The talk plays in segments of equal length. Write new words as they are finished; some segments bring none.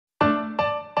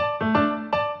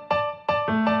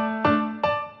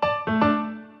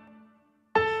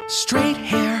Straight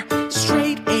hair,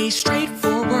 straight A,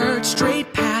 straightforward,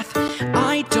 straight path.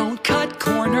 I don't cut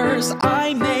corners,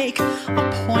 I make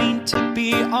a point to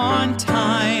be on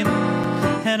time.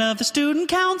 Head of the student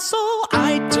council,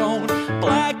 I don't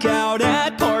black out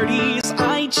at parties.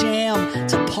 I jam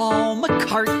to Paul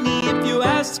McCartney. If you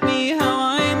ask me how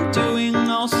I'm doing,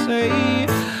 I'll say,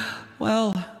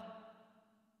 well,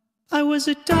 I was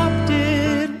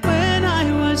adopted when I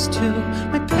was 2.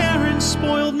 My parents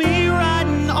spoiled